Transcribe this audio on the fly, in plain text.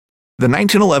The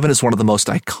 1911 is one of the most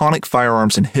iconic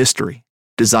firearms in history.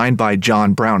 Designed by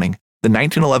John Browning, the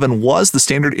 1911 was the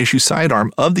standard issue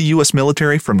sidearm of the U.S.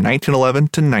 military from 1911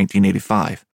 to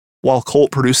 1985. While Colt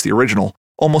produced the original,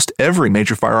 almost every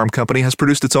major firearm company has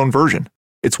produced its own version.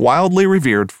 It's wildly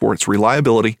revered for its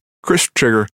reliability, crisp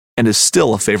trigger, and is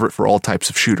still a favorite for all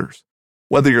types of shooters.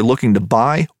 Whether you're looking to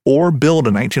buy or build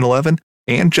a 1911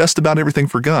 and just about everything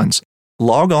for guns,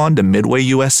 log on to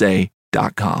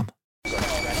midwayusa.com.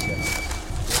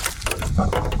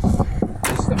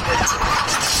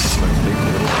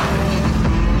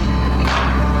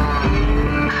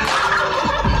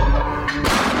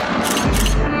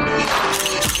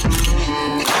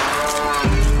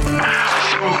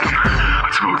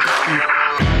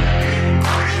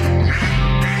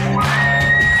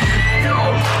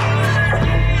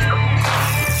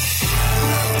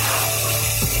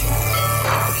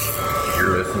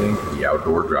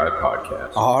 Outdoor Drive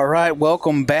Podcast. All right,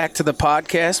 welcome back to the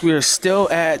podcast. We are still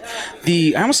at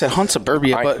I almost said Hunt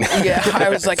Suburbia, but yeah, I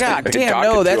was like, damn,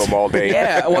 no, that's all day.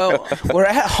 Yeah. Well, we're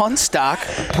at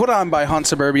Huntstock, put on by Hunt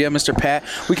Suburbia, Mr. Pat.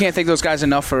 We can't thank those guys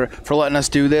enough for letting us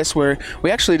do this. We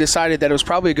actually decided that it was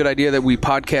probably a good idea that we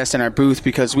podcast in our booth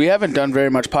because we haven't done very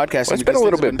much podcasting. Well, it's been a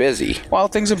little bit busy. Well,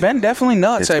 things have been definitely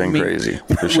nuts. It's been crazy,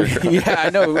 for sure. Yeah, I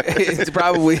know. It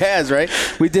probably has, right?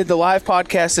 We did the live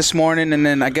podcast this morning, and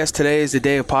then I guess today is the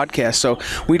day of podcast. So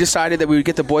we decided that we would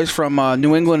get the boys from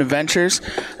New England Adventures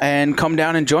and come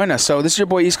down and join us. So this is your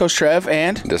boy East Coast Trev,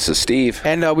 and this is Steve.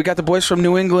 And we got the boys from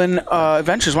New England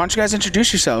Adventures. Why don't you guys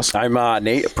introduce yourselves? I'm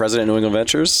Nate, president of New England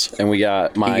Adventures, and we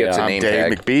got my Dave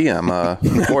McBee. I'm a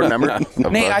board member.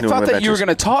 Nate, I thought that you were going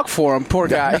to talk for him. Poor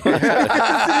guy.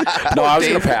 No, I was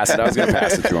going to pass it.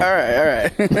 To him. All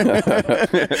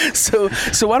right.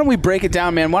 So why don't we break it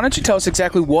down, man? Why don't you tell us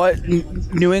exactly what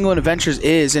New England Adventures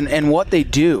is and what they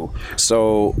do?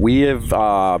 So we have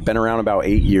been around about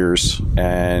 8 years,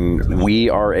 and we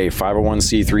are a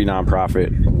 501c3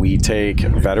 nonprofit. We take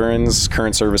veterans,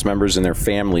 current service members, and their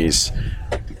families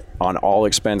on all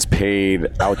expense paid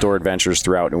outdoor adventures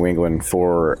throughout New England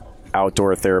for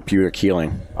outdoor therapeutic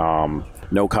healing.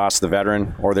 No cost to the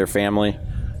veteran or their family.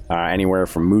 Anywhere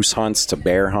from moose hunts to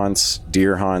bear hunts,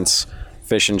 deer hunts,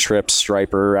 fishing trips,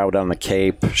 striper out on the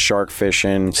Cape, shark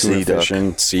fishing, tuna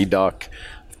fishing, sea duck,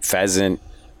 pheasant,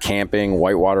 camping,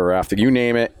 whitewater rafting, you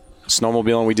name it.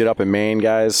 Snowmobiling we did up in Maine,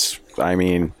 guys. I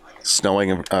mean, skiing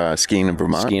in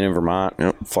Vermont.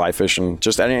 Yep. Fly fishing,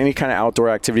 just any kind of outdoor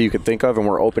activity you could think of, and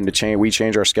we're open to change. We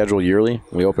change our schedule yearly.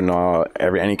 We open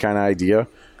any kind of idea,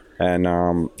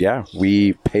 and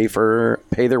we pay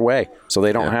their way so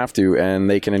they don't have to, and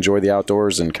they can enjoy the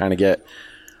outdoors and kind of get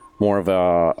more of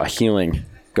a healing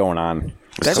going on.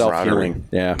 That's self-healing.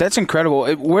 Yeah, that's incredible.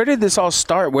 Where did this all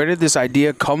start? Where did this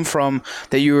idea come from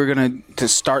that you were going to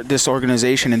start this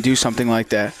organization and do something like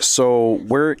that? So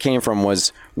where it came from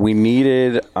was we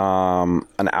needed an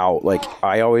out. Like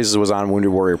I always was on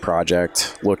Wounded Warrior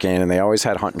Project looking, and they always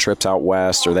had hunting trips out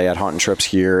west, or they had hunting trips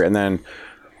here, and then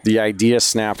the idea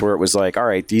snapped where it was like, all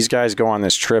right, these guys go on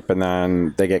this trip and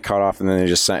then they get cut off and then they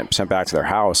just sent back to their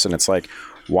house, and it's like,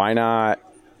 why not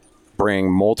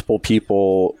bring multiple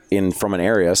people in from an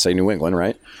area, say New England,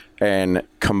 right, and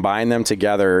combine them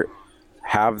together,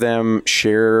 have them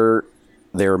share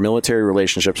their military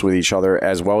relationships with each other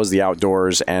as well as the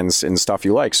outdoors and stuff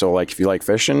you like. So like if you like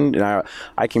fishing,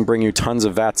 I can bring you tons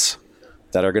of vets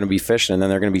that are going to be fishing, and then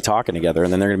they're going to be talking together,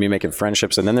 and then they're going to be making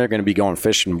friendships, and then they're going to be going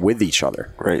fishing with each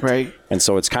other. Right. And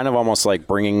so it's kind of almost like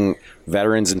bringing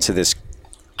veterans into this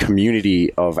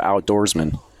community of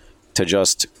outdoorsmen to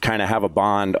just kind of have a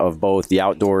bond of both the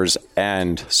outdoors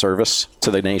and service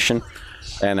to the nation.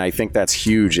 And I think that's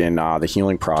huge in the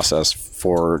healing process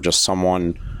for just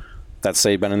someone that's,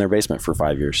 say, been in their basement for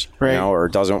 5 years, right, or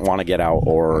doesn't want to get out,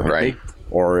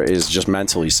 or is just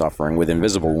mentally suffering with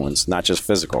invisible wounds, not just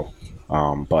physical.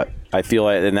 But I feel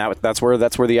like, and that's where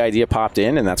the idea popped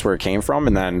in, and that's where it came from.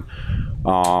 And then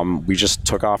we just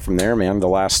took off from there, man.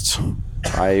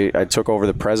 I took over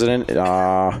the president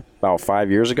about 5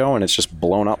 years ago, and it's just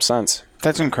blown up since.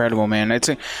 That's incredible, man.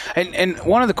 And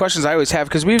one of the questions I always have,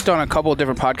 because we've done a couple of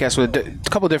different podcasts with a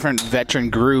couple of different veteran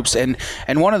groups, and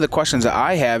one of the questions that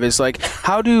I have is like,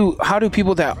 how do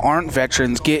people that aren't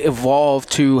veterans get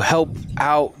involved to help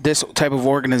out this type of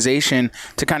organization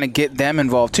to kind of get them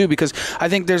involved too? Because I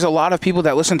think there's a lot of people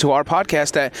that listen to our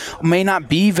podcast that may not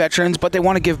be veterans, but they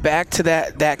want to give back to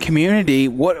that community.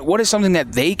 What is something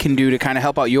that they can do to kind of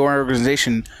help out your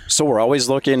organization? So we're always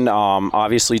looking,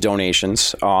 obviously,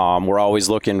 donations. We're always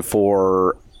looking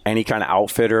for any kind of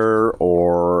outfitter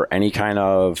or any kind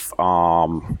of,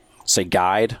 say,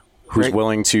 guide who's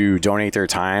willing to donate their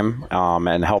time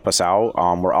and help us out.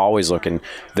 We're always looking.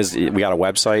 We got a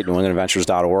website,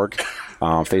 newenglandadventures.org,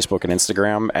 Facebook and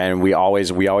Instagram, and we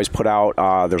always put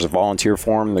out. There's a volunteer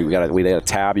form. We got a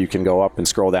tab. You can go up and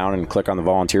scroll down and click on the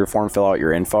volunteer form, fill out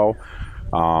your info,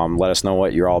 let us know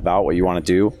what you're all about, what you want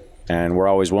to do, and we're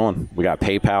always willing. We got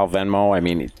PayPal, Venmo. I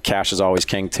mean, cash is always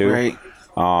king too. Right.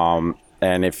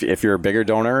 And if you're a bigger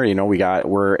donor,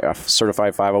 we're a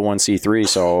certified 501c3,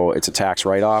 so it's a tax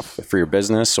write-off for your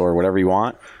business or whatever you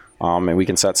want, and we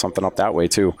can set something up that way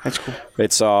too. That's cool.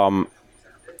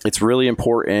 It's really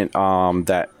important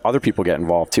that other people get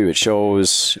involved too. It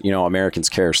shows, Americans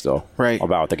care still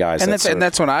about the guys. And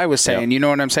that's what I was saying. Yep. You know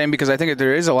what I'm saying? Because I think that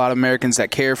there is a lot of Americans that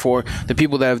care for the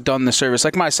people that have done the service.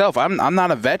 Like myself, I'm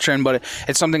not a veteran, but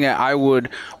it's something that I would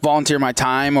volunteer my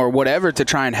time or whatever to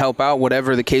try and help out,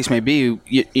 whatever the case may be.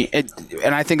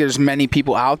 And I think there's many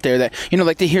people out there that,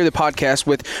 like they hear the podcast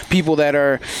with people that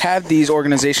have these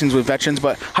organizations with veterans,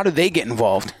 but how do they get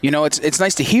involved? It's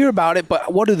nice to hear about it,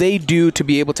 but what do they do to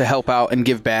be able to help out and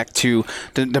give back to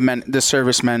the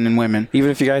servicemen and women? Even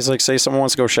if you guys say someone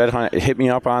wants to go shed hunt, hit me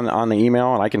up on the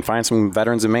email and I can find some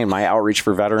veterans in Maine. My outreach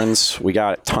for veterans, we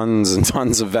got tons and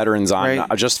tons of veterans on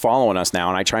just following us now,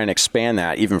 and I try and expand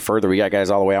that even further. We got guys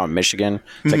all the way out in Michigan.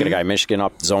 I got a guy in Michigan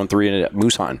up Zone 3 in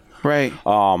moose hunting. Right.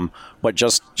 But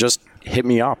just hit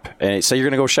me up and say you're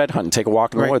going to go shed hunt and take a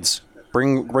walk in the woods.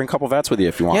 Bring a couple vets with you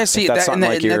if you want. Yeah, see,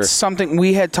 that's something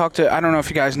we had talked to. I don't know if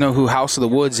you guys know who House of the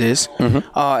Woods is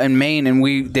in Maine,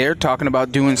 and they're talking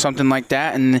about doing something like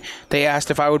that. And they asked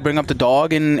if I would bring up the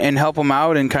dog and help them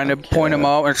out and kind of point them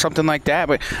out or something like that.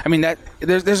 But I mean, I think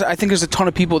there's a ton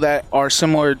of people that are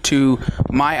similar to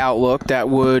my outlook that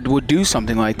would do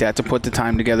something like that, to put the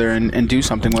time together and do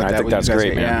something like that. I think that's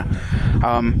great, man.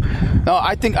 Yeah. No,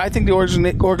 I think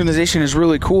the organization is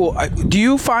really cool. Do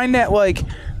you find that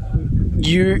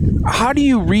how do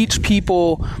you reach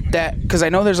people because I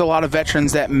know there's a lot of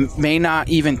veterans that may not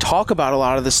even talk about a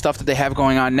lot of the stuff that they have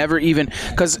going on,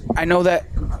 because I know that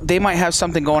they might have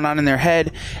something going on in their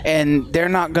head and they're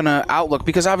not going to outlook,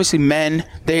 because obviously men,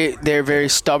 they're very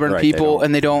stubborn people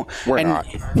and they don't. We're not.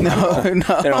 No.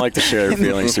 They don't like to share their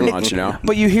feelings too much,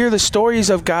 But you hear the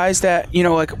stories of guys that,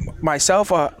 like myself,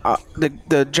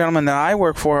 the gentleman that I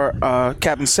work for,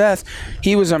 Captain Seth,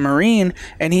 he was a Marine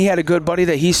and he had a good buddy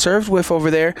that he served with over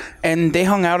there, and they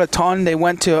hung out a ton. They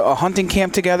went to a hunting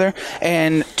camp together,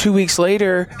 and 2 weeks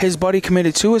later his buddy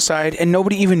committed suicide and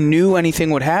nobody even knew anything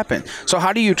would happen. So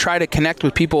how do you try to connect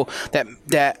with people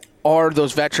that are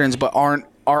those veterans but are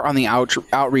on the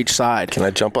outreach side? Can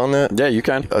I jump on that? Yeah, you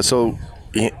can.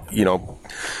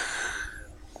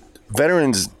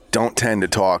 Veterans don't tend to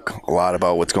talk a lot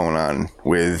about what's going on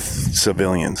with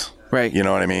civilians. Right. You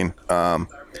know what I mean?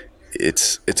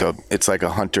 It's like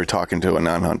a hunter talking to a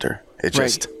non-hunter. It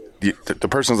just the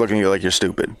person's looking at you like you're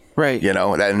stupid. Right.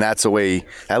 And that's the way,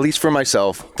 at least for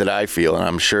myself, that I feel, and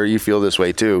I'm sure you feel this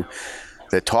way too,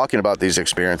 that talking about these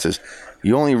experiences,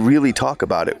 you only really talk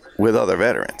about it with other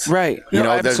veterans. Right.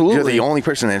 Absolutely. You're the only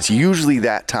person, and it's usually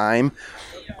that time.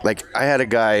 Like, I had a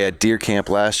guy at deer camp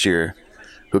last year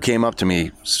who came up to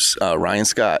me, Ryan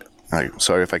Scott. I'm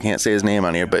sorry if I can't say his name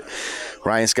on here, but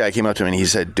Ryan Scott came up to me and he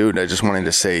said, "Dude, I just wanted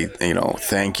to say,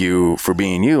 thank you for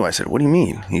being you." I said, "What do you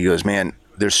mean?" He goes, "Man,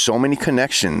 there's so many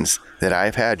connections that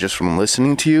I've had just from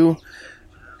listening to you."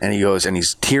 And he goes, and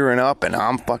he's tearing up and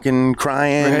I'm fucking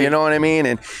crying. Right. You know what I mean?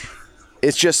 And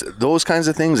it's just those kinds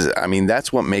of things. I mean,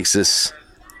 that's what makes this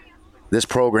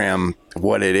program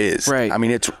what it is. Right. I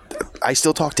mean, I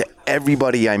still talk to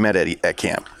everybody I met at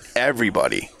camp.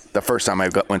 Everybody. The first time I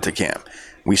went to camp.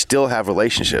 We still have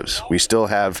relationships. We still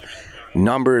have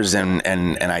numbers, and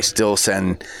I still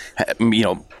send,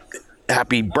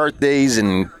 happy birthdays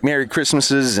and Merry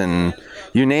Christmases and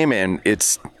you name it. And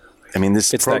it's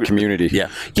that community. Yeah.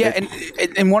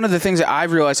 And one of the things that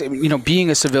I've realized, being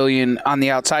a civilian on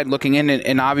the outside looking in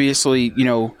and obviously,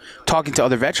 talking to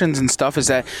other veterans and stuff, is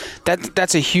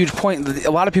that's a huge point.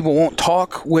 A lot of people won't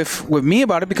talk with me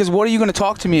about it because what are you going to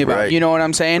talk to me about? Right. You know what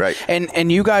I'm saying? Right.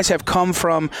 And you guys have come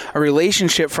from a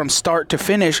relationship from start to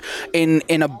finish in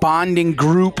a bonding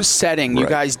group setting. You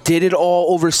guys did it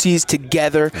all overseas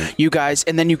together. You guys,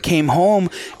 and then you came home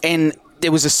and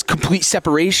there was a complete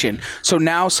separation. So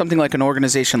now something like an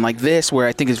organization like this, where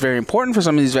I think is very important for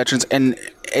some of these veterans, and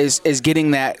is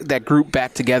getting that group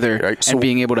back together and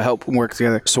being able to help work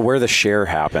together. So where the share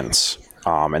happens,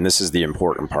 and this is the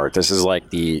important part. This is like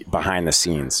the behind the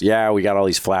scenes. Yeah, we got all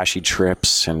these flashy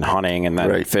trips and hunting and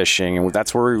then fishing, and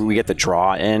that's where we get the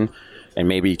draw in, and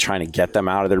maybe trying to get them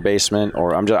out of their basement.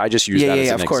 Or I just use that as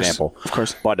an example. Of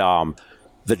course. But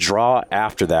the draw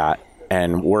after that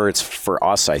And where it's for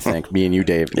us, I think, me and you,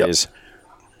 Dave, is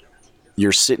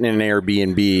you're sitting in an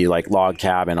Airbnb, like log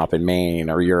cabin up in Maine,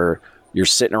 or you're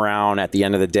sitting around at the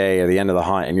end of the day or the end of the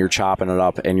hunt and you're chopping it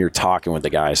up and you're talking with the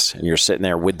guys and you're sitting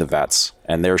there with the vets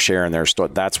and they're sharing their story.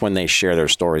 That's when they share their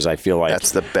stories. I feel like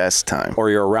that's the best time. Or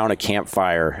you're around a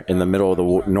campfire in the middle of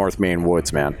the North Maine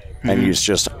woods, man. And it's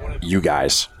just you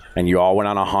guys. And you all went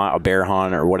on a hunt, a bear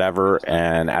hunt or whatever.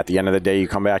 And at the end of the day, you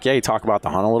come back. Yeah, you talk about the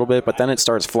hunt a little bit, but then it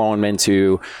starts flowing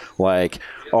into like,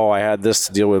 oh, I had this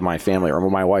to deal with my family, or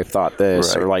my wife thought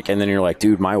this, or like, and then you're like,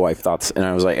 dude, my wife thought this. And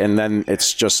I was like, and then it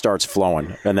just starts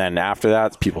flowing. And then after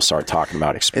that, people start talking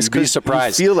about it. It's be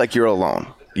surprised. You feel like you're alone.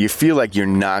 You feel like you're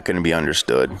not going to be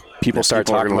understood. People start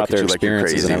talking about their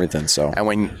experiences and everything. So, and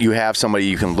when you have somebody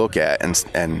you can look at,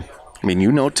 and I mean,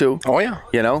 you know too. Oh yeah.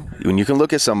 You know, when you can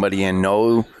look at somebody and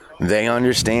know they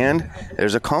understand,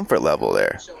 there's a comfort level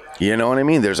there. You know what I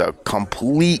mean? There's a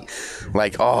complete,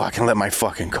 like, oh, I can let my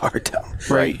fucking guard down.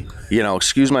 Right. You know,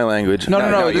 excuse my language.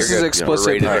 No, this is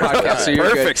explicit podcast, so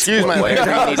you're good. Excuse my language.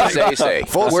 Whatever you need to say.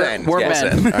 We're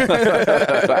men.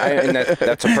 And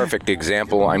that's a perfect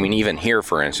example. I mean, even here,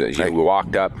 for instance, we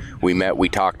walked up, we met, we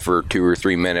talked for 2 or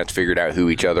 3 minutes, figured out who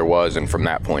each other was, and from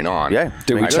that point on. Yeah.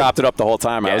 Dude, we chopped it up the whole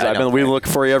time. We look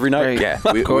for you every night. Right. Yeah.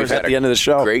 We've had at the end of the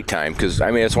show. Great time, because, I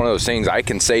mean, it's one of those things, I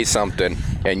can say something,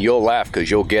 and you'll laugh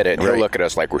because you'll get it, and you'll look at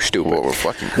us like we're stupid. Well, we're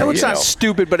fucking crazy. No, it's not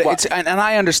stupid, but it's, and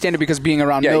I understand it because being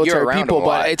around military people,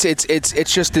 but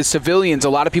it's just the civilians. A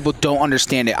lot of people don't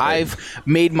understand it. Right. I've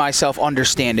made myself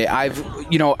understand it.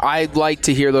 I like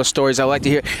to hear those stories. I like to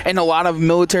hear, and a lot of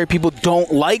military people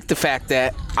don't like the fact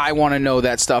that I want to know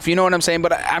that stuff. You know what I'm saying?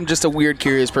 But I'm just a weird,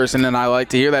 curious person, and I like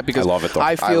to hear that because I love it. Though.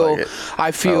 I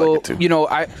feel,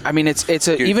 I mean,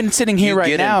 even sitting here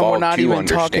right now, we're not even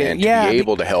talking. Yeah, be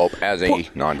able to help as a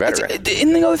non-veteran.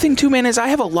 And the other thing too, man, is I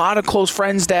have a lot of close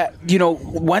friends that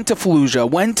went to Fallujah,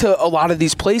 went to a lot of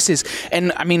these places,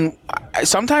 and I mean,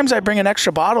 sometimes I bring an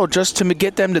extra bottle just to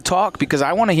get them to talk because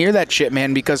I want to hear that shit,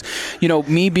 man. Because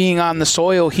me being on the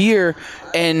soil here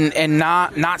and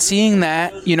not seeing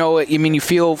that, I mean, you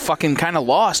feel fucking kind of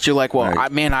lost. You're like, well,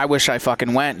 I wish I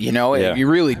fucking went. You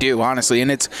really do, honestly.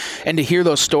 And to hear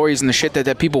those stories and the shit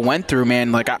that people went through,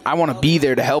 man. Like I want to be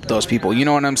there to help those people. You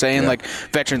know what I'm saying? Yeah. Like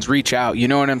veterans reach out. You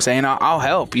know what I'm saying? I'll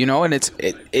help. And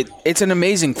it's an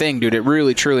amazing thing, dude. It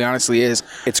really, truly, honestly is.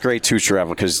 It's great too,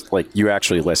 Trevor, because like you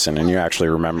actually listen and you actually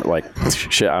remember. Like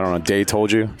shit, I don't know. Day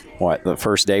told you what the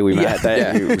first day we met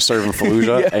that you were serving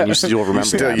Fallujah, and you still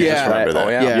remember that. You just remember that. Oh,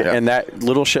 yeah. And that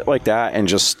little shit like that, and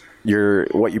just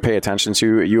what you pay attention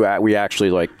to. We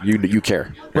actually like you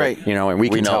care, right? And we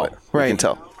can tell. Right. We can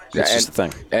tell. That's just the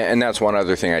thing. And that's one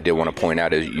other thing I did want to point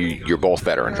out is you're both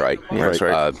veterans, right? Yeah, that's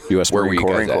right. U.S. Where Marine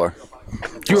were you guys Corps.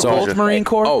 You were both Marine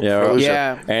Corps? Oh,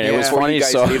 yeah. And it was funny. You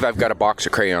guys leave, I've got a box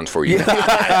of crayons for you.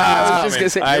 I was just gonna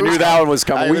say, I knew that one was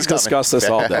coming. We've discussed this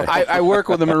all day. I work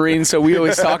with a Marine, so we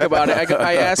always talk about it.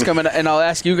 I ask him, and I'll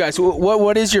ask you guys,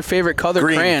 what is your favorite color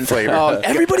crayon? Flavor.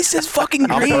 Everybody says fucking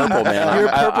green. I'm purple, man. You're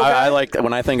a purple guy? I like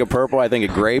when I think of purple, I think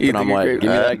of grape, and I'm like, give me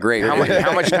that grape.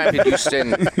 How much time did you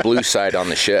spend blue side on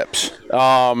the ships?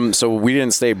 So we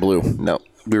didn't stay blue. No.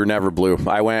 We were never blue.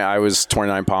 I was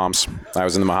 29 Palms. I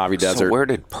was in the Mojave Desert. So where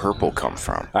did purple come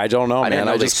from? I don't know, man.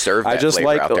 I used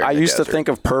I used to think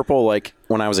of purple like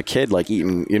when I was a kid, like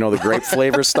eating, the grape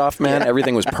flavor stuff, man.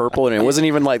 Everything was purple, and it wasn't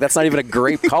even like, that's not even a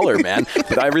grape color, man.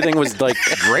 But everything was like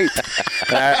grape.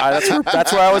 And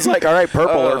that's where I was like, all right,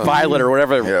 purple or violet or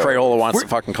whatever Crayola wants to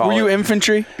fucking call it. Were you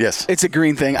infantry? Yes. It's a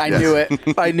green thing. I knew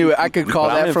it. I could call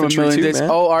that from a million days.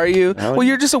 Man. Oh, are you? Well,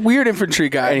 you're just a weird infantry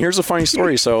guy. And here's a funny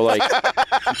story. So, like,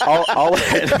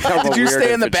 did you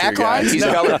stay in the back lines? He's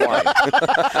colorblind.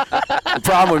 The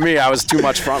problem with me, I was too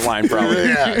much frontline,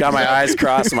 probably. Got my eyes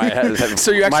crossed, my head. So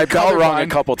you actually my bell rung a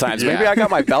colorblind? couple times. Maybe I got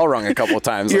my bell rung a couple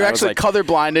times. You're and I was actually like,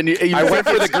 colorblind, and you I went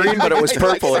for the green, but it was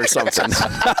purple or something.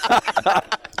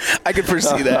 I could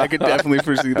foresee that. I could definitely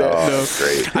foresee that.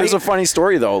 Great. Here's a funny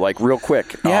story, though, like real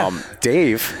quick. Yeah.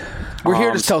 Dave. We're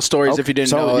here to tell stories if you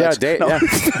didn't know. Yeah,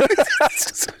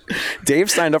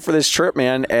 Dave signed up for this trip,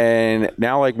 man, and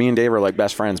now like me and Dave are like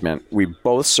best friends, man. We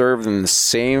both served in the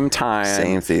same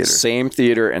time, same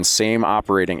theater, and same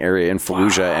operating area in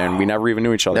Fallujah, and we never even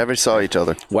knew each other. Never saw each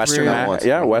other. Western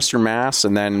Mass,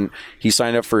 and then he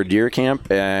signed up for a deer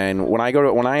camp. And when I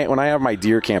have my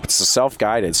deer camp, it's a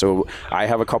self-guided. So I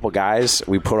have a couple guys.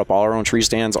 We put up all our own tree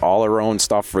stands, all our own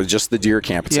stuff for just the deer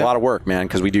camp. It's a lot of work, man,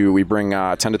 because we bring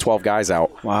 10 to 12 guys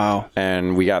out. Wow.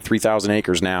 And we got 3,000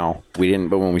 acres now. We didn't,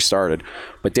 but when we started.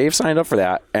 But Dave signed up for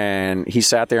that, and he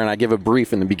sat there, and I give a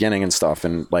brief in the beginning and stuff,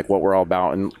 and like what we're all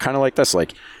about, and kind of like this,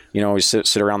 like, we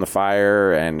sit around the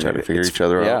fire and try to figure each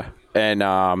other out. Yeah.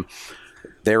 And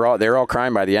they're all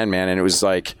crying by the end, man. And it was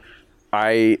like,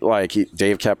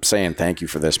 Dave kept saying, thank you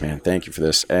for this, man. Thank you for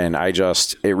this. And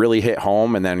it really hit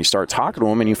home. And then you start talking to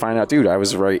him and you find out, dude, I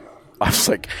was right. I was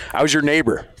like, I was your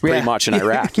neighbor pretty much in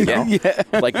Iraq, you know?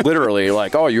 Like literally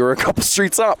like, oh, you were a couple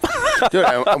streets up. Dude,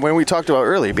 when we talked about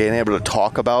earlier, being able to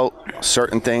talk about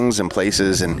certain things and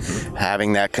places and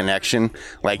having that connection,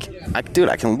 like, I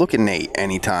can look at Nate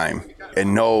anytime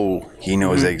and know he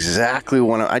knows exactly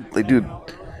when dude,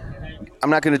 I'm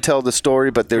not going to tell the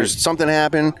story, but there's something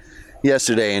happened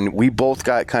yesterday and we both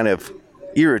got kind of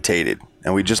irritated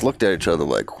and we just looked at each other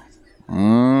like,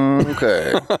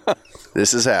 okay.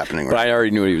 This is happening. But I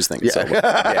already knew what he was thinking. Yeah.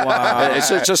 So, wow. It's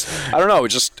just, I don't know.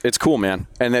 It's cool, man.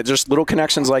 And it just little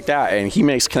connections like that. And he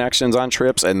makes connections on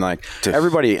trips, and like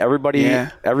everybody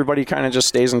kind of just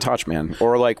stays in touch, man.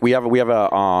 Or like we have a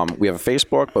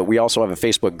Facebook, but we also have a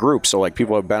Facebook group. So like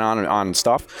people have been on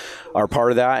stuff are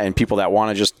part of that, and people that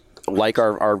want to just like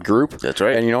our group. That's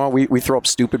right. And you know what? We throw up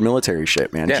stupid military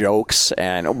shit, man. Yeah. Jokes,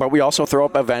 but we also throw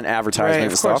up event advertising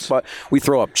and stuff. But we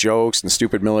throw up jokes and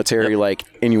stupid military like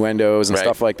innuendos and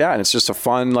stuff like that. And it's just a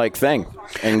fun like thing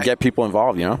and get people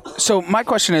involved, you know? So my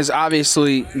question is,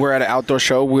 obviously we're at an outdoor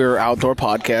show. We're an outdoor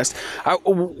podcast.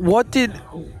 What did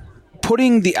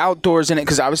putting the outdoors in it,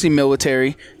 because obviously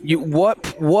military,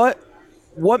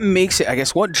 what makes it, I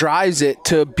guess, what drives it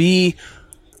to be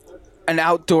an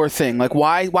outdoor thing? Like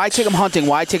why take them hunting?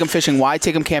 Why take them fishing? Why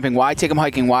take them camping? Why take them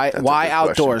hiking? Why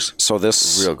outdoors? Question. So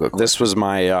this was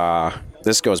my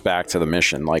this goes back to the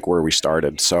mission, like where we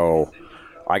started. So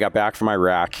I got back from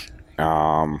Iraq,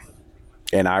 and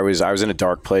I was in a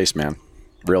dark place, man,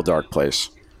 real dark place.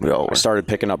 I started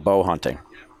picking up bow hunting,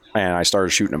 and I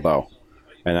started shooting a bow,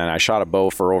 and then I shot a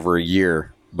bow for over a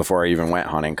year before I even went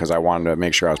hunting because I wanted to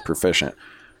make sure I was proficient.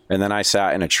 And then I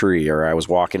sat in a tree, or I was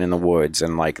walking in the woods,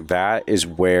 and like that is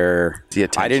where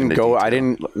I didn't go.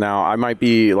 Now I might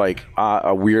be like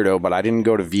a weirdo, but I didn't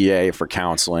go to VA for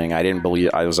counseling. I didn't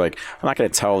believe. I was like, I'm not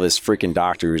going to tell this freaking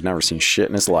doctor who's never seen shit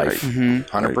in his life.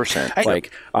 100%.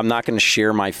 Like I'm not going to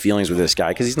share my feelings with this guy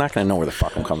because he's not going to know where the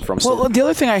fuck I'm coming from. Well, the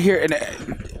other thing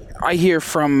I hear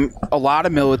from a lot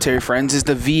of military friends is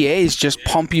the VAs just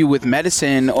pump you with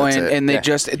medicine, and they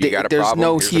there's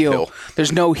no heal.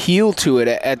 There's no heal to it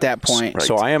at that point. Right.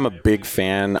 So I am a big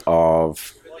fan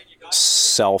of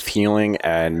self-healing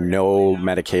and no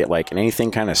medicate, like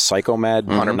anything kind of psychomed,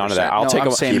 none of that. I'll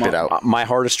keep it out. My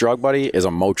hardest drug, buddy, is a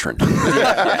Motrin.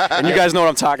 And you guys know what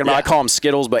I'm talking about. I call them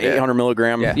Skittles, but 800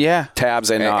 milligram tabs.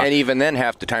 And even then,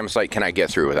 half the time it's like, can I get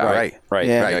through without it? Right.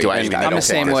 I'm the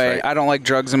same way. Right. I don't like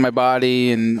drugs in my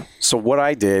body. And so what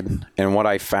I did and what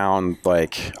I found,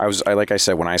 like like I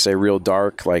said, when I say real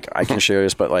dark, like I can share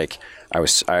this, but like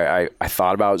I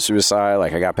thought about suicide.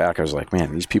 Like I got back, I was like,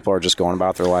 man, these people are just going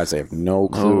about their lives. They have no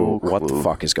clue what the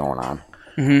fuck is going on.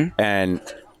 And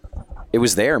it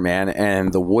was there, man.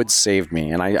 And the woods saved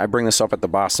me. And I bring this up at the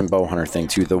Boston bow hunter thing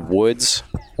too. The woods,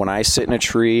 when I sit in a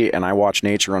tree and I watch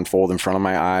nature unfold in front of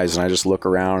my eyes and I just look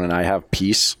around and I have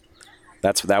peace,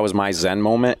 that was my Zen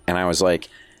moment. And I was like,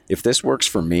 if this works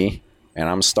for me and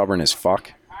I'm stubborn as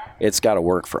fuck, it's got to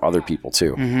work for other people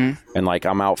too. And like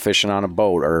I'm out fishing on a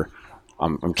boat, or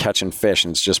I'm catching fish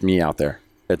and it's just me out there.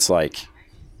 It's like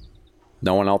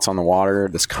no one else on the water,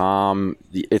 this calm.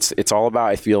 It's all about,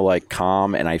 I feel like,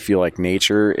 calm, and I feel like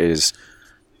nature is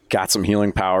got some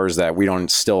healing powers that we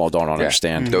don't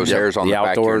understand. Those hairs on the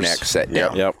back of your neck set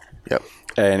down. Yep.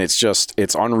 And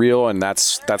it's unreal, and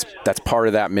that's part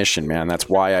of that mission, man. That's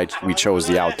why we chose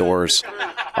the outdoors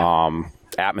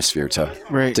atmosphere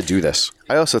to do this.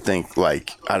 I also think,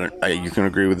 like, you can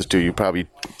agree with this too. You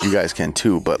guys can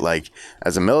too. But like,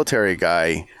 as a military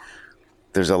guy,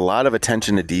 there's a lot of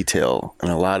attention to detail,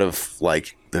 and a lot of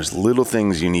like, there's little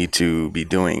things you need to be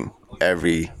doing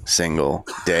every single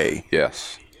day.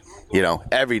 Yes.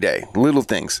 Every day, little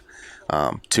things,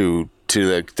 to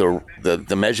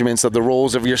the measurements of the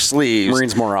rolls of your sleeves.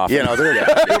 Marines more often. They're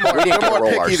more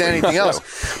picky than anything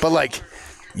else. But like,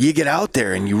 you get out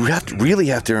there and you really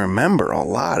have to remember a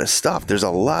lot of stuff. There's a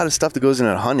lot of stuff that goes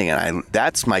into hunting, and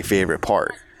that's my favorite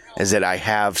part, is that I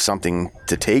have something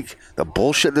to take the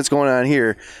bullshit that's going on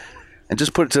here and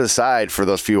just put it to the side for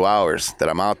those few hours that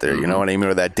I'm out there. You know what I mean?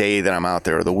 Or that day that I'm out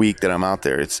there, or the week that I'm out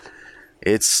there.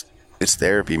 It's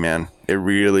therapy, man. It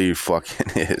really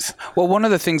fucking is. Well, one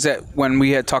of the things that when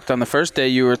we had talked on the first day,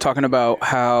 you were talking about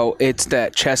how it's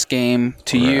that chess game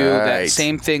to you. That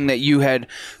same thing that you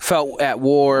had felt at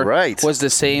war was the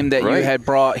same that you had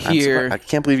brought here. I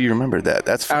can't believe you remembered that.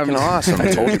 That's fucking awesome.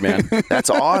 I told you, man. That's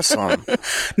awesome.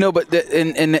 No, but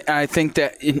and I think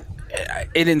that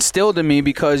it instilled in me,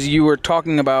 because you were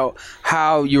talking about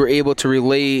how you were able to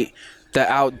relate the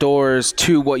outdoors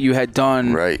to what you had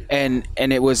done, Right. and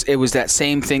it was that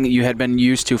same thing that you had been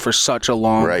used to for such a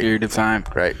long Right. period of time.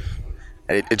 Right.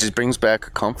 And it just brings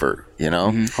back comfort, you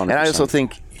know? Mm-hmm. And I also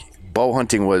think bow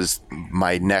hunting was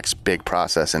my next big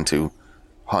process into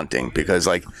hunting, because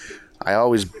like I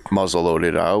always muzzle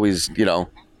loaded, I always, you know,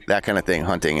 that kind of thing,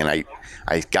 hunting, and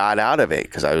I got out of it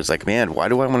because I was like, man, why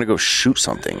do I want to go shoot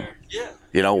something?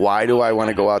 You know, why do I want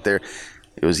to go out there?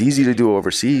 It was easy to do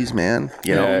overseas, man.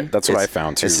 You know, that's what I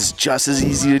found too. This is just as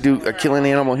easy to do kill an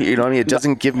animal here. You know what I mean? It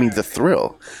doesn't give me the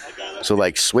thrill. So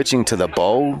like switching to the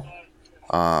bow,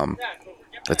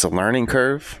 it's a learning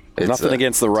curve. It's Nothing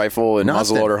against the rifle and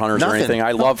muzzleloader hunters or anything.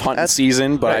 I love hunting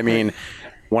season, but I mean,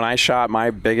 when I shot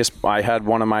I had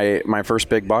one of my first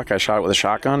big buck. I shot it with a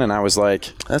shotgun, and I was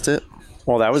like, that's it.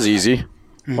 well, that was easy.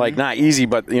 Like, not easy,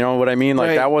 but you know what I mean?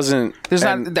 Like, that wasn't... There's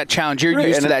not that challenge. You're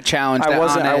used to that challenge. I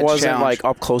wasn't challenge. like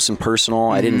up close and personal.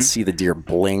 I didn't see the deer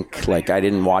blink. Like, I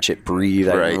didn't watch it breathe.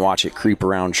 I didn't watch it creep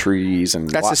around trees. And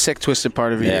That's the sick, twisted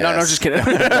part of you. Yes. No, just kidding.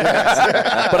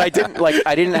 But I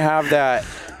didn't have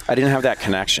that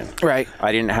connection. Right.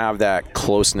 I didn't have that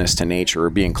closeness to nature or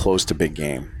being close to big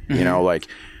game. You know, like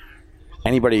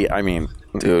anybody, I mean...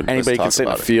 Dude, anybody can sit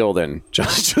in the field and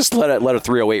just let a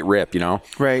 308 rip, you know?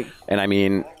 Right. And I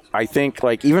mean, I think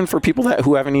like even for people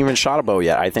who haven't even shot a bow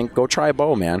yet, I think go try a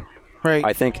bow, man. Right.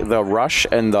 I think the rush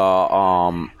and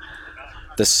the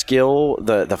skill,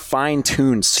 the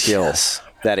fine-tuned skill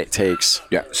that it takes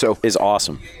is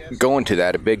awesome. Going to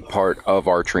that, a big part of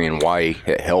archery and why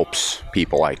it helps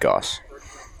people like us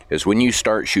is when you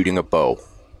start shooting a bow,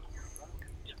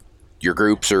 your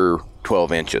groups are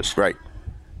 12 inches. Right.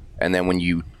 And then when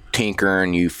you tinker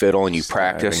and you fiddle and you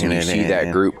practice and you see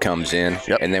that group comes in,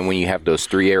 and then when you have those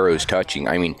 3 arrows touching,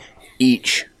 I mean,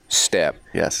 each step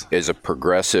is a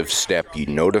progressive step you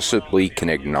noticeably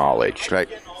can acknowledge. Right.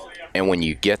 And when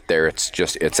you get there, it's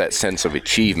that sense of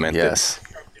achievement. Yes.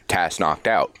 That task knocked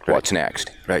out. Right. What's next?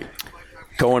 Right.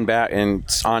 Going back and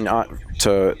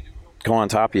to go on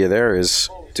top of you there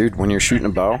is, dude, when you're shooting a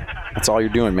bow, that's all you're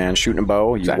doing, man. Shooting a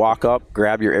bow, you walk up,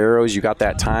 grab your arrows. You got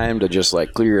that time to just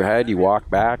like clear your head. You walk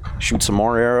back, shoot some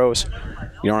more arrows.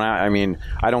 You know, I mean,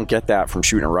 I don't get that from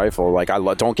shooting a rifle. Like,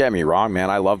 don't get me wrong,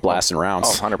 man. I love blasting rounds.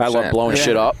 Oh, 100%. I love blowing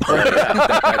shit up.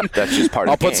 That's just part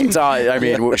of the game. I'll put some time. I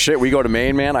mean, shit, we go to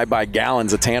Maine, man. I buy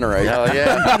gallons of tannerite. Hell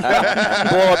yeah.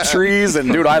 Blow up trees,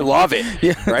 and dude, I love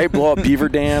it. Right? Blow up beaver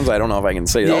dams. I don't know if I can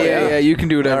say that. Yeah, you can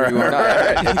do whatever you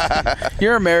want.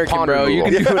 You're American, Ponder bro. You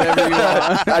can do whatever you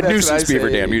want. A nuisance beaver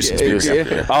dam. Nuisance beaver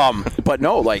dam. But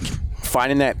no, like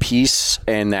finding that peace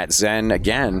and that zen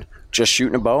again. Just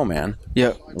shooting a bow, man.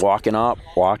 Yeah. Walking up,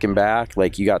 walking back.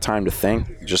 Like, you got time to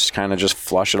think. Just kind of just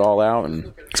flush it all out,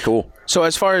 and it's cool. So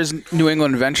as far as New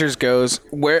England Adventures goes,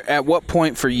 at what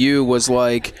point for you was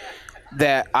like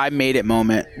that I made it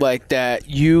moment? Like that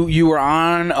you were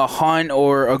on a hunt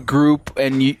or a group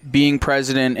and you, being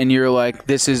president, and you're like,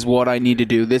 this is what I need to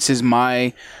do. This is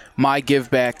my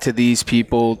give back to these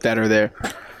people that are there.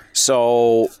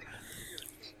 So,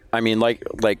 I mean, like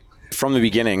from the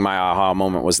beginning, my aha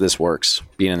moment was this works,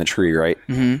 being in the tree, right?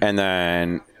 Mm-hmm. And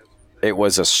then it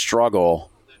was a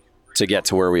struggle to get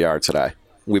to where we are today.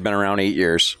 We've been around 8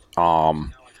 years.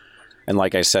 And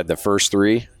like I said, the first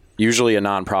 3, usually a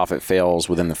nonprofit fails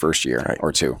within the first year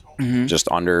or 2,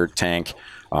 just under tank.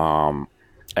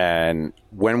 And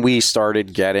when we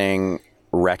started getting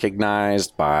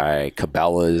recognized by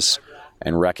Cabela's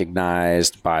and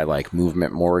recognized by like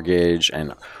Movement Mortgage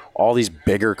and all these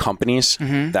bigger companies,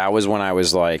 that was when I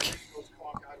was like,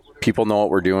 people know what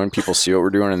we're doing, people see what we're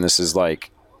doing, and this is like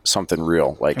something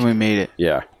real. Like, and we made it.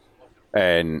 Yeah.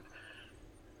 And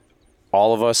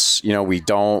all of us, you know,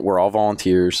 we're all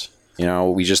volunteers. You know,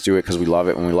 we just do it because we love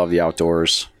it and we love the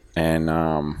outdoors. And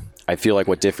I feel like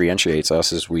what differentiates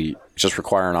us is we just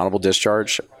require an honorable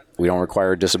discharge. We don't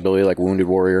require a disability like Wounded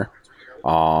Warrior.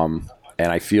 And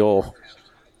I feel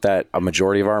that a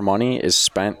majority of our money is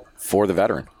spent for the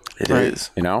veteran. It is.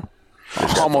 You know?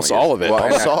 Almost all of it. Well,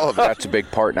 almost all of it. That's a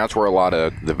big part. And that's where a lot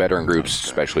of the veteran groups,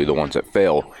 especially the ones that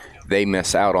fail, they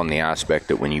miss out on the aspect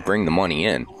that when you bring the money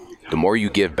in, the more you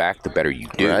give back, the better you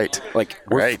do. Right.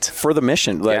 Like, for the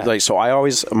mission. Like, so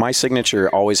my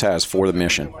signature always has for the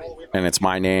mission, and it's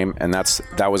my name, and that's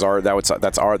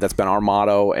been our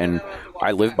motto, and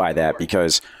I live by that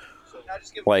because,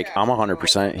 like, I'm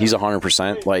 100%, he's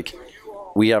 100%. Like,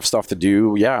 we have stuff to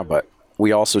do, but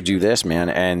we also do this, man.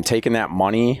 And taking that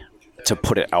money to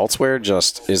put it elsewhere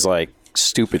just is like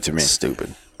stupid to me.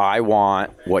 Stupid. I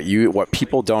want what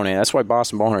people donate. That's why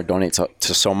Boston Bowhunter donates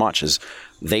to so much, is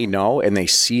they know and they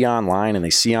see online and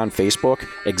they see on Facebook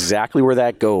exactly where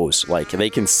that goes. Like, they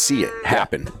can see it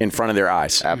happen in front of their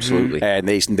eyes. Absolutely. And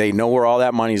they know where all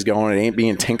that money's going. It ain't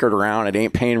being tinkered around. It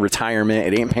ain't paying retirement.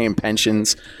 It ain't paying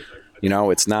pensions. You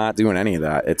know, it's not doing any of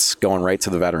that. It's going right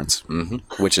to the veterans,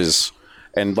 which is,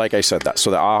 and like I said, so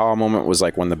the aha moment was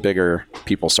like when the bigger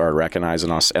people started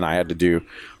recognizing us, and I had to do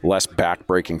less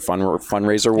back-breaking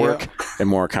fundraiser work and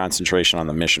more concentration on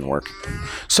the mission work.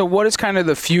 So what is kind of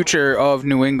the future of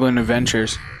New England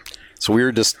Adventures? So we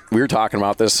were talking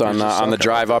about this on the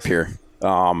drive up here.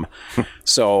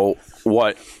 So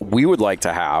what we would like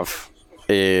to have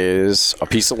is a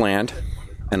piece of land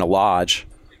and a lodge,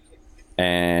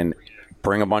 and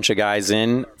bring a bunch of guys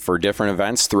in for different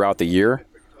events throughout the year,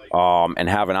 and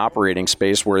have an operating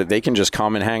space where they can just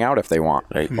come and hang out if they want,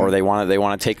 right? Or they want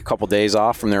to take a couple days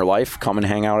off from their life, come and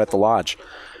hang out at the lodge.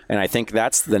 And I think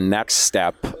that's the next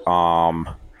step,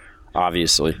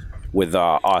 obviously, with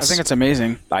us. I think it's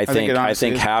amazing. I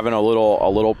think having a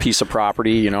little piece of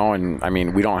property, you know, and I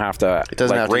mean, we don't have to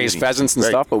raise pheasants and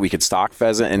stuff, but we could stock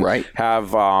pheasant and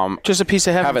have just a piece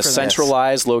of heaven, have a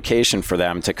centralized location for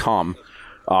them to come.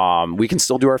 We can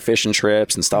still do our fishing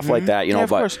trips and stuff like that, you know,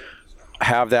 but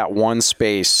have that one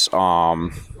space,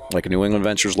 like a New England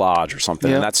Ventures Lodge or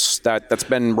something. And that's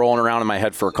been rolling around in my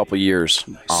head for a couple of years.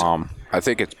 I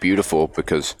think it's beautiful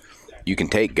because you can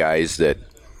take guys that,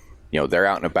 you know, they're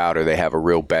out and about or they have a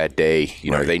real bad day.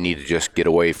 You know, they need to just get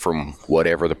away from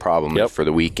whatever the problem is for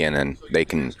the weekend, and they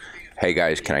can, hey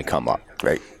guys, can I come up?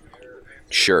 Right.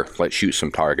 Sure. Let's shoot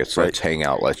some targets. Let's hang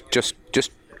out. Let's just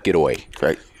get away.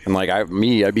 Right. And like I'd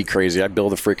be crazy. I'd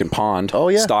build a freaking pond. Oh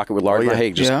yeah. Stock it with large. Hey,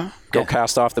 just go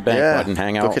cast off the bank, bud, and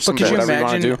hang out. But could you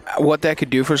imagine what that could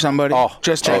do for somebody?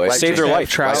 Just to save their life.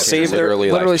 Save their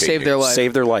life.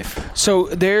 Save their life. So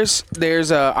there's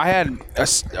I had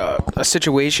a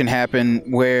situation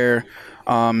happen where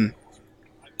a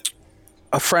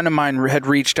friend of mine had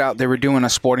reached out. They were doing a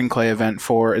sporting clay event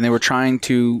and they were trying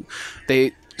to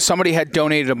somebody had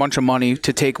donated a bunch of money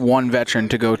to take one veteran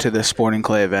to go to the sporting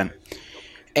clay event.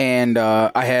 And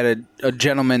I had a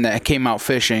gentleman that came out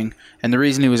fishing, and the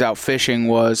reason he was out fishing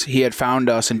was he had found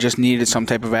us and just needed some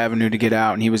type of avenue to get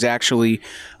out. And he was actually,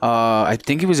 I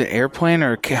think he was an airplane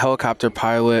or a helicopter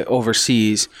pilot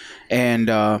overseas, and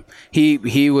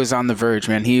he was on the verge,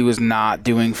 man. He was not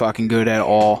doing fucking good at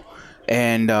all,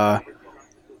 and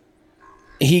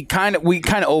we kind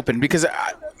of opened because.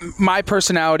 My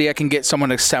personality, I can get someone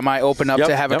to semi-open up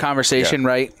to have a conversation,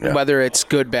 right? Yeah. Whether it's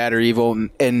good, bad, or evil.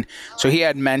 And so he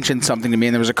had mentioned something to me,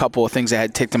 and there was a couple of things that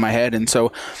had ticked in my head. And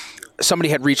so somebody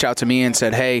had reached out to me and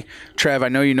said, hey, Trev, I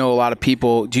know you know a lot of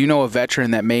people. Do you know a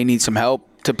veteran that may need some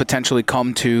help to potentially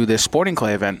come to this sporting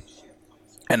clay event?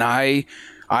 And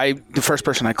the first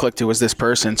person I clicked to was this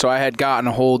person. So I had gotten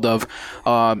a hold of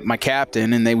my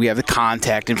captain, and we have the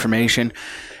contact information.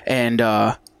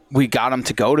 And we got him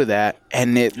to go to that,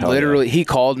 and he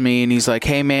called me and he's like,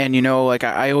 hey man, you know, like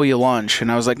I owe you lunch.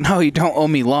 And I was like, no, you don't owe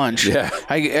me lunch. Yeah.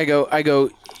 I go,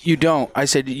 you don't. I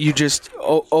said, you just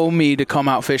owe me to come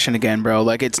out fishing again, bro.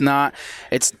 Like it's not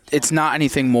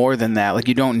anything more than that. Like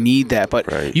you don't need that,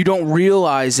 but you don't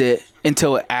realize it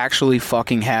until it actually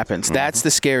fucking happens. Mm-hmm. That's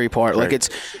the scary part. Like it's,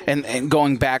 and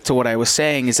going back to what I was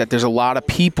saying is that there's a lot of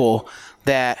people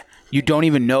that you don't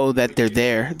even know that they're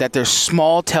there, that there's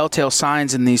small telltale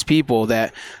signs in these people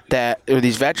that or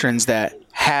these veterans that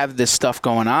have this stuff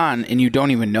going on, and you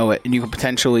don't even know it, and you could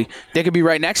potentially, they could be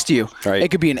right next to you. Right. It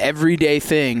could be an everyday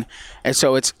thing. And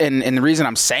so it's, and the reason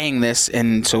I'm saying this,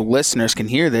 and so listeners can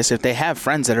hear this, if they have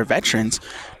friends that are veterans,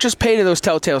 just pay to those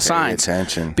telltale signs.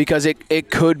 Attention. Because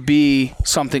it could be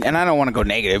something, and I don't want to go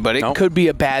negative, but it could be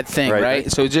a bad thing, right?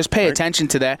 So just pay attention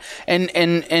to that,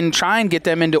 and try and get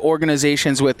them into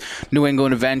organizations with New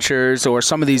England Adventures or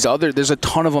some of these other, there's a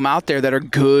ton of them out there that are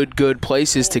good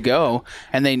places to go,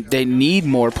 and they need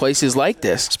more places like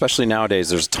this. Especially nowadays,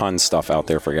 there's tons of stuff out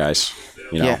there for guys,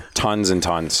 you know, tons and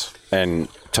tons. And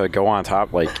to go on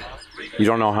top, like, you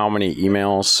don't know how many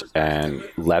emails and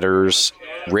letters,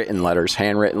 handwritten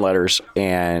letters,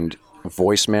 and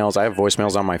voicemails. I have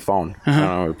voicemails on my phone. I don't know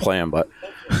how to play them, but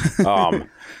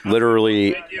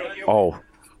literally,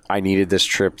 I needed this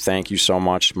trip. Thank you so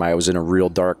much. I was in a real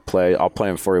dark play. I'll play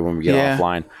them for you when we get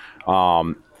offline.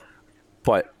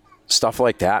 But stuff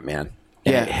like that, man,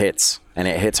 and it hits, and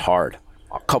it hits hard.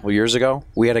 A couple years ago,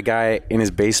 we had a guy in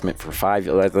his basement for 5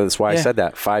 years. That's why I said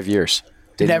that. 5 years.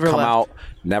 Didn't come out,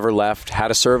 never left,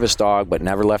 had a service dog, but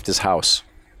never left his house.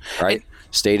 Right?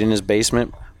 Stayed in his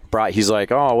basement. He's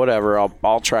like, oh, whatever,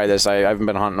 I'll try this. I haven't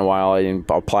been hunting in a while. I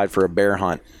applied for a bear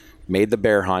hunt. Made the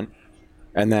bear hunt.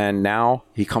 And then now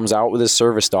he comes out with his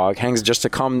service dog, hangs just to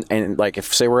come and like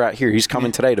if say we're out here, he's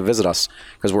coming today to visit us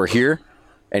because we're here.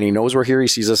 And he knows we're here. He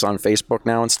sees us on Facebook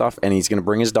now and stuff. And he's going to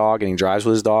bring his dog and he drives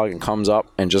with his dog and comes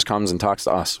up and just comes and talks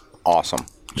to us. Awesome.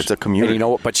 It's a community.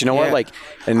 And but you know what? Like,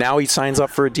 and now he signs up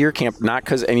for a deer camp,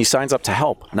 and he signs up to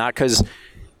help, not because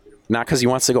he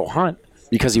wants to go hunt,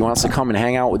 because he wants to come and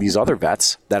hang out with these other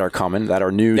vets that are coming, that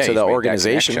are new to the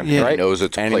organization. Right. He knows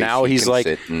it's a and place now he's like,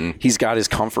 he's got his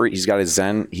comfort. He's got his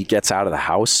zen. He gets out of the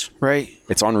house. Right.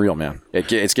 It's unreal, man.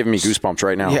 It's giving me goosebumps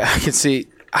right now. Yeah, I can see.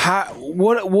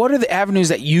 What are the avenues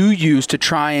that you use to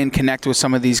try and connect with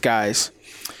some of these guys?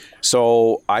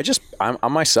 So I'm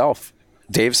myself.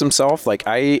 Dave's himself. Like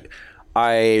I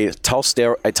tell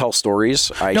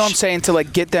stories. I'm saying to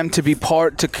like get them to be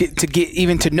part to get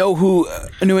even to know who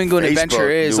New England Adventure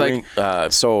is.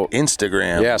 So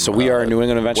Instagram. Yeah. So we are New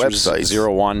England Adventures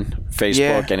websites. 01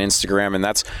 Facebook and Instagram, and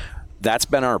that's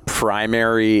been our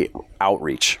primary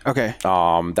outreach. Okay.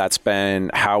 That's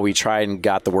been how we tried and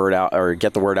get the word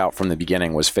out from the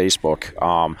beginning was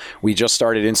Facebook. We just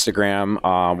started Instagram.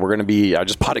 We're going to be, I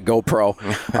just bought a GoPro.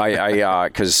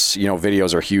 Cause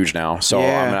videos are huge now. So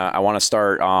I want to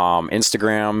start,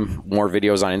 Instagram, more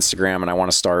videos on Instagram. And I want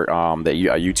to start, a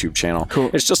YouTube channel. Cool.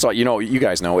 It's just, you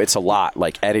guys know it's a lot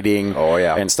like editing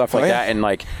and stuff like that. And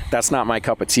like, that's not my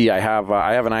cup of tea. I have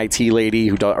an IT lady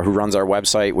who runs our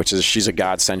website, she's a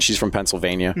godsend. She's from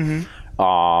Pennsylvania. Mm-hmm.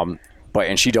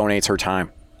 And she donates her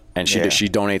time, and she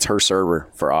donates her server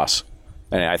for us,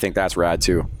 and I think that's rad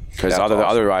too. Because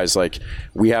otherwise, like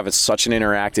we have such an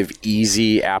interactive,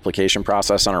 easy application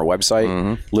process on our website.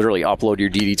 Mm-hmm. Literally, upload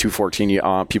your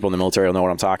DD-214. People in the military will know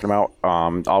what I'm talking about.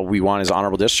 All we want is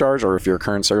honorable discharge, or if you're a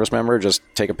current service member, just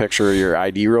take a picture of your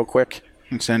ID real quick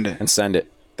and send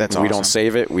it. That's awesome. We don't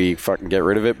save it. We fucking get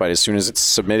rid of it. But as soon as it's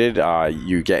submitted,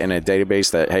 you get in a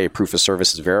database that, hey, proof of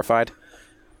service is verified.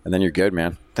 And then you're good,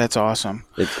 man. That's awesome.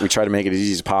 We try to make it as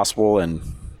easy as possible. And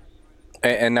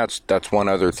that's one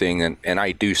other thing. And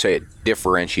I do say it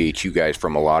differentiates you guys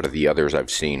from a lot of the others I've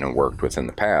seen and worked with in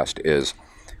the past is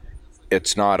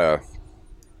it's not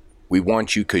we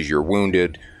want you because you're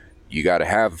wounded. You got to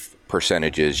have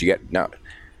percentages. I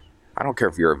don't care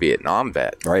if you're a Vietnam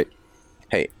vet. Right.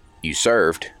 Hey, you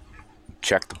served.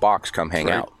 Check the box. Come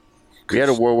hang out. We had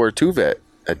a World War II vet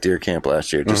at deer camp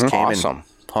last year. Just came and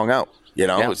hung out.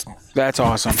 That's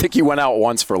awesome. I think he went out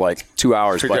once for like 2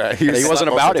 hours, but he wasn't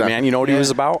about it, man. You know what he was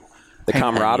about? The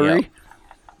camaraderie,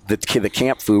 the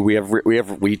camp food.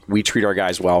 We treat our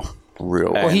guys well.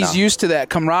 Well, he's used to that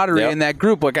camaraderie in that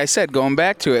group. Like I said, going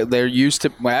back to it, they're used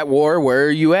to at war. Where are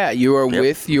you at? You are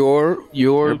with your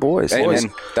boys.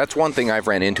 And that's one thing I've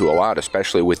ran into a lot,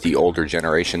 especially with the older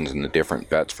generations and the different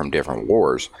vets from different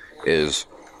wars, is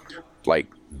like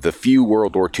the few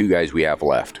World War II guys we have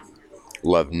left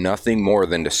love nothing more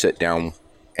than to sit down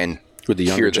and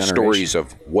hear the stories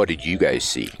of what did you guys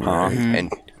see.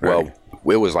 And it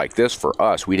was like this for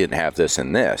us. We didn't have this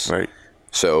and this. Right.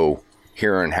 So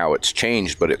hearing how it's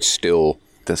changed, but it's still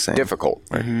the same. Difficult.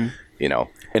 Right.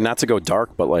 And not to go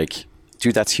dark, but like,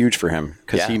 dude, that's huge for him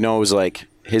because he knows like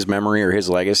his memory or his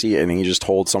legacy, and he just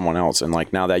told someone else. And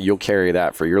like now that you'll carry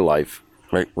that for your life.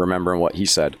 Right, remembering what he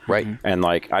said. Right, and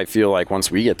like I feel like once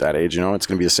we get that age, it's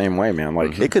going to be the same way, man.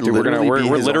 Like it could we're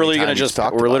literally going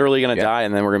to die,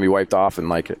 and then we're going to be wiped off, and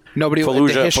like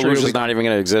Fallujah's not even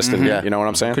going to exist. And you know what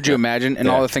I'm saying? Could you imagine? And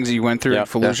all the things that you went through,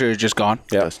 Fallujah is just gone.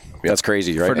 Yeah, that's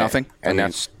crazy, right? For nothing. And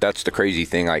that's the crazy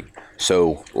thing. Like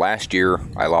so, last year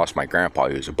I lost my grandpa.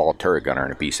 He was a ball turret gunner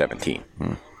in a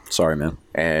B-17. Sorry, man.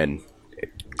 And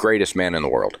greatest man in the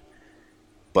world.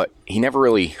 But he never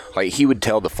really, he would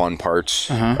tell the fun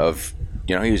parts of,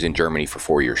 he was in Germany for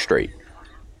 4 years straight.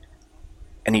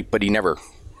 But he never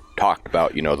talked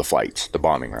about, the flights, the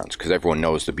bombing runs, because everyone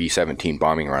knows the B-17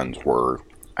 bombing runs were,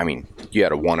 you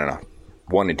had a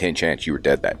 1 in 10 chance you were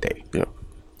dead that day. Yeah.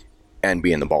 And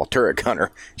being the ball turret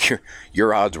gunner,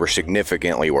 your odds were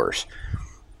significantly worse.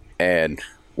 And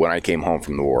when I came home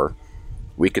from the war,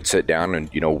 we could sit down and,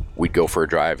 we'd go for a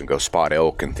drive and go spot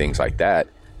elk and things like that.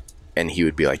 And he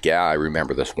would be like, yeah, I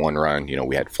remember this one run.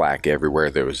 We had flak everywhere.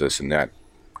 There was this and that.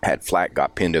 Had flak,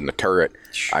 got pinned in the turret.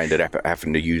 I ended up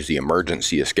having to use the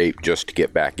emergency escape just to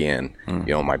get back in.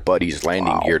 My buddy's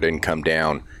landing gear didn't come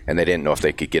down, and they didn't know if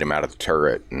they could get him out of the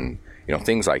turret, and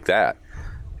things like that.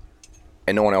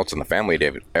 And no one else in the family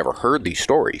had ever heard these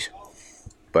stories.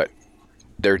 But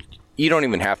you don't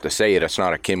even have to say it. It's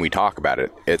not a can we talk about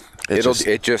it. It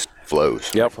just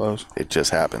flows. Yep, it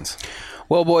just happens.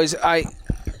 Well, boys,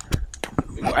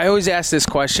 I always ask this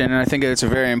question, and I think it's a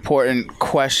very important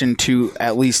question to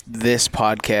at least this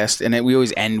podcast, and we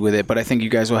always end with it, but I think you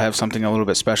guys will have something a little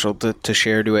bit special to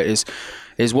share to it,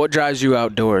 is what drives you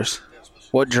outdoors?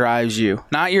 What drives you?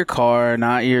 Not your car,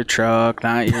 not your truck,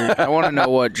 I want to know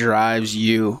what drives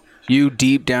you. You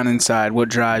deep down inside, what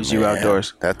drives you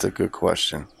outdoors? That's a good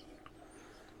question.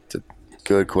 It's a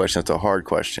good question. It's a hard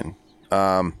question.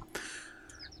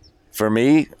 For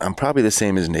me, I'm probably the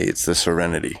same as Nate. It's the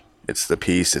serenity. It's the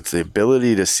peace. It's the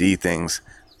ability to see things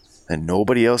that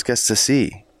nobody else gets to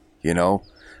see. You know,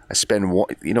 I spent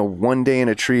one day in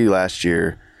a tree last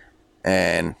year,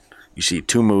 and you see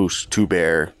 2 moose, 2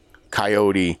 bear,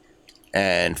 coyote,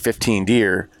 and 15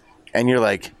 deer, and you're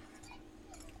like,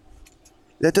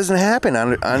 that doesn't happen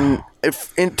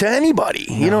to anybody.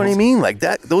 You know what I mean? Like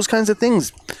that, those kinds of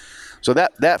things. So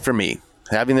that for me,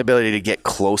 having the ability to get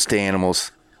close to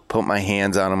animals, put my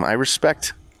hands on them. I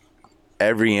respect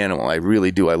every animal. I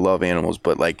really do. I love animals,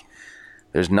 but like,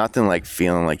 there's nothing like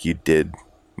feeling like you did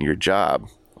your job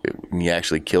when you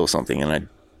actually kill something. And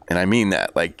I mean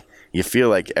that. Like, you feel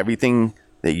like everything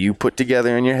that you put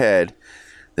together in your head,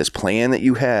 this plan that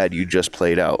you had, you just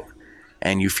played out,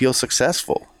 and you feel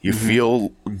successful. You feel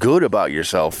good about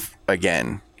yourself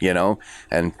again, you know?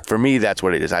 And for me, that's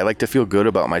what it is. I like to feel good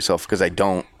about myself because I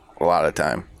don't a lot of the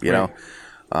time, you know?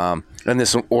 And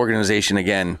this organization,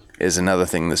 again, is another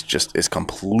thing that's just is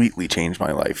completely changed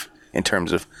my life in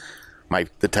terms of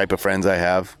the type of friends I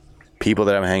have, people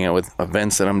that I'm hanging out with,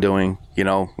 events that I'm doing, you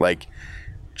know, like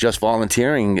just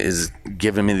volunteering is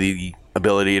giving me the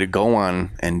ability to go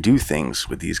on and do things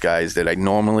with these guys that I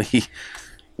normally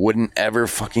wouldn't ever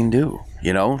fucking do,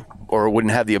 you know, or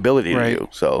wouldn't have the ability to do.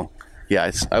 So,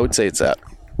 yeah, I would say it's that.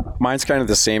 Mine's kind of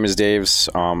the same as Dave's.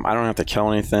 I don't have to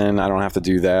kill anything. I don't have to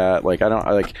do that. Like,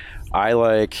 I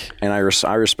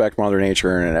respect Mother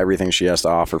Nature and everything she has to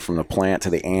offer, from the plant to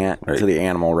the ant to the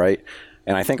animal, right?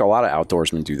 And I think a lot of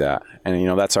outdoorsmen do that. And, you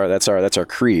know, that's our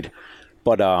creed.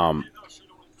 But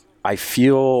I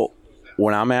feel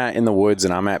when I'm in the woods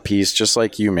and I'm at peace, just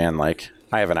like you, man, like,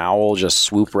 I have an owl just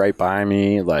swoop right by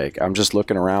me. Like, I'm just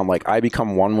looking around. Like, I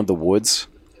become one with the woods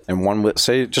and one with,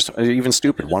 say, just even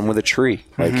stupid, one with a tree.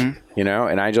 Like, you know,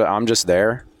 and I'm just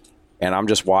there, and I'm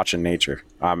just watching nature.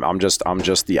 I'm just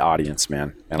the audience,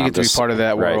 man. And you get to be part of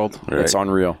that world. Right. It's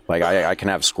unreal. Like, I can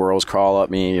have squirrels crawl up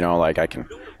me, you know, like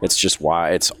it's just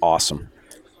why it's awesome.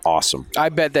 I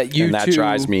bet that you and that too,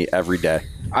 drives me every day.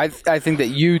 I think that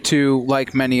you two,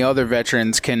 like many other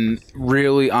veterans, can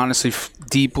really honestly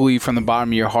deeply from the bottom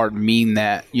of your heart mean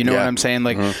that. You know what I'm saying?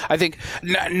 Like, I think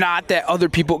not that other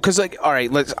people, because, like, all right,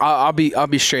 I'll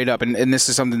be straight up, and this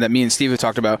is something that me and Steve have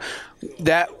talked about.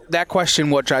 That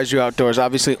question, what drives you outdoors,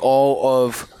 obviously all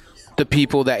of the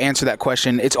people that answer that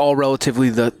question, it's all relatively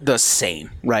the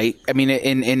same, right? I mean,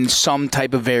 in some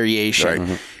type of variation.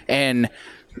 Right. And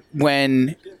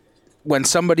when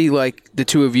somebody like the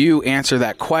two of you answer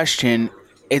that question,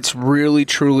 it's really,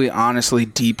 truly, honestly,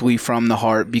 deeply from the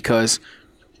heart, because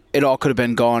it all could have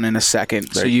been gone in a second.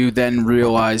 Right. So you then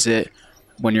realize it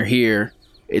when you're here.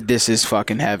 This is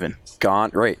fucking heaven.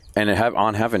 Gone, right. And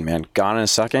on heaven, man. Gone in a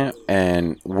second,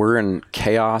 and we're in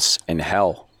chaos and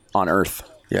hell on earth.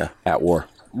 Yeah. At war.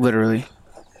 Literally.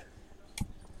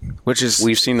 Which is,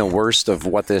 we've seen the worst of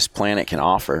what this planet can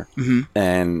offer,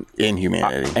 and in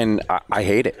humanity, I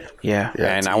hate it. Yeah,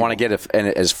 and I want to get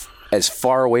as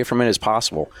far away from it as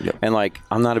possible. Yep. And like,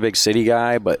 I'm not a big city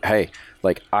guy, but hey,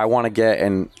 like, I want to get,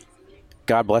 and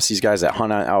God bless these guys that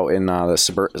hunt out in the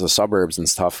suburbs and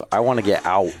stuff. I want to get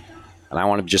out, and I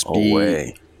want to just be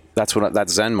away. That's that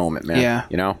Zen moment, man. Yeah,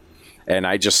 you know, and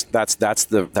I just that's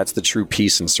the true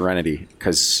peace and serenity,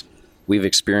 because we've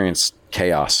experienced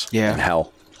chaos and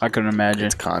hell. I couldn't imagine.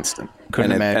 It's constant.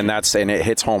 Couldn't imagine. And it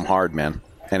hits home hard, man.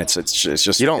 And it's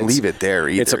just, you don't leave it there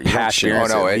either. It's a passion. Oh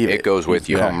no, it goes with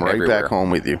you. Come right everywhere. back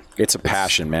home with you. It's a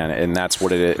passion, man, and that's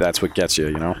what it is. That's what gets you,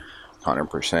 you know.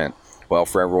 100%. Well,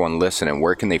 for everyone listening,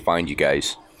 where can they find you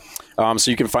guys?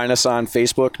 So you can find us on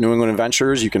Facebook, New England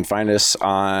Adventures. You can find us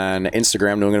on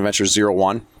Instagram, New England Adventures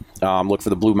 01. Look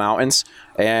for the Blue Mountains,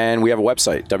 and we have a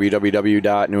website,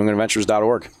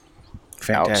 www.newenglandadventures.org.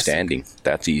 Fantastic. Outstanding.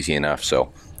 That's easy enough.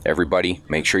 So, everybody,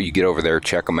 make sure you get over there,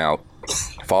 check them out,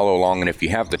 follow along, and if you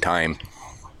have the time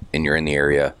and you're in the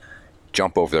area,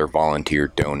 jump over there, volunteer,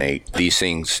 donate. These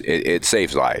things, it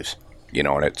saves lives, you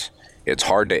know, and it's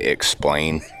hard to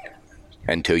explain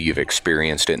until you've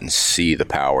experienced it and see the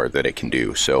power that it can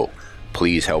do. So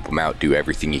please help them out, do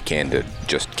everything you can to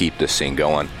just keep this thing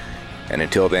going. And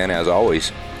until then, as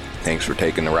always, thanks for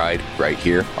taking the ride right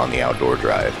here on the Outdoor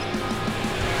Drive.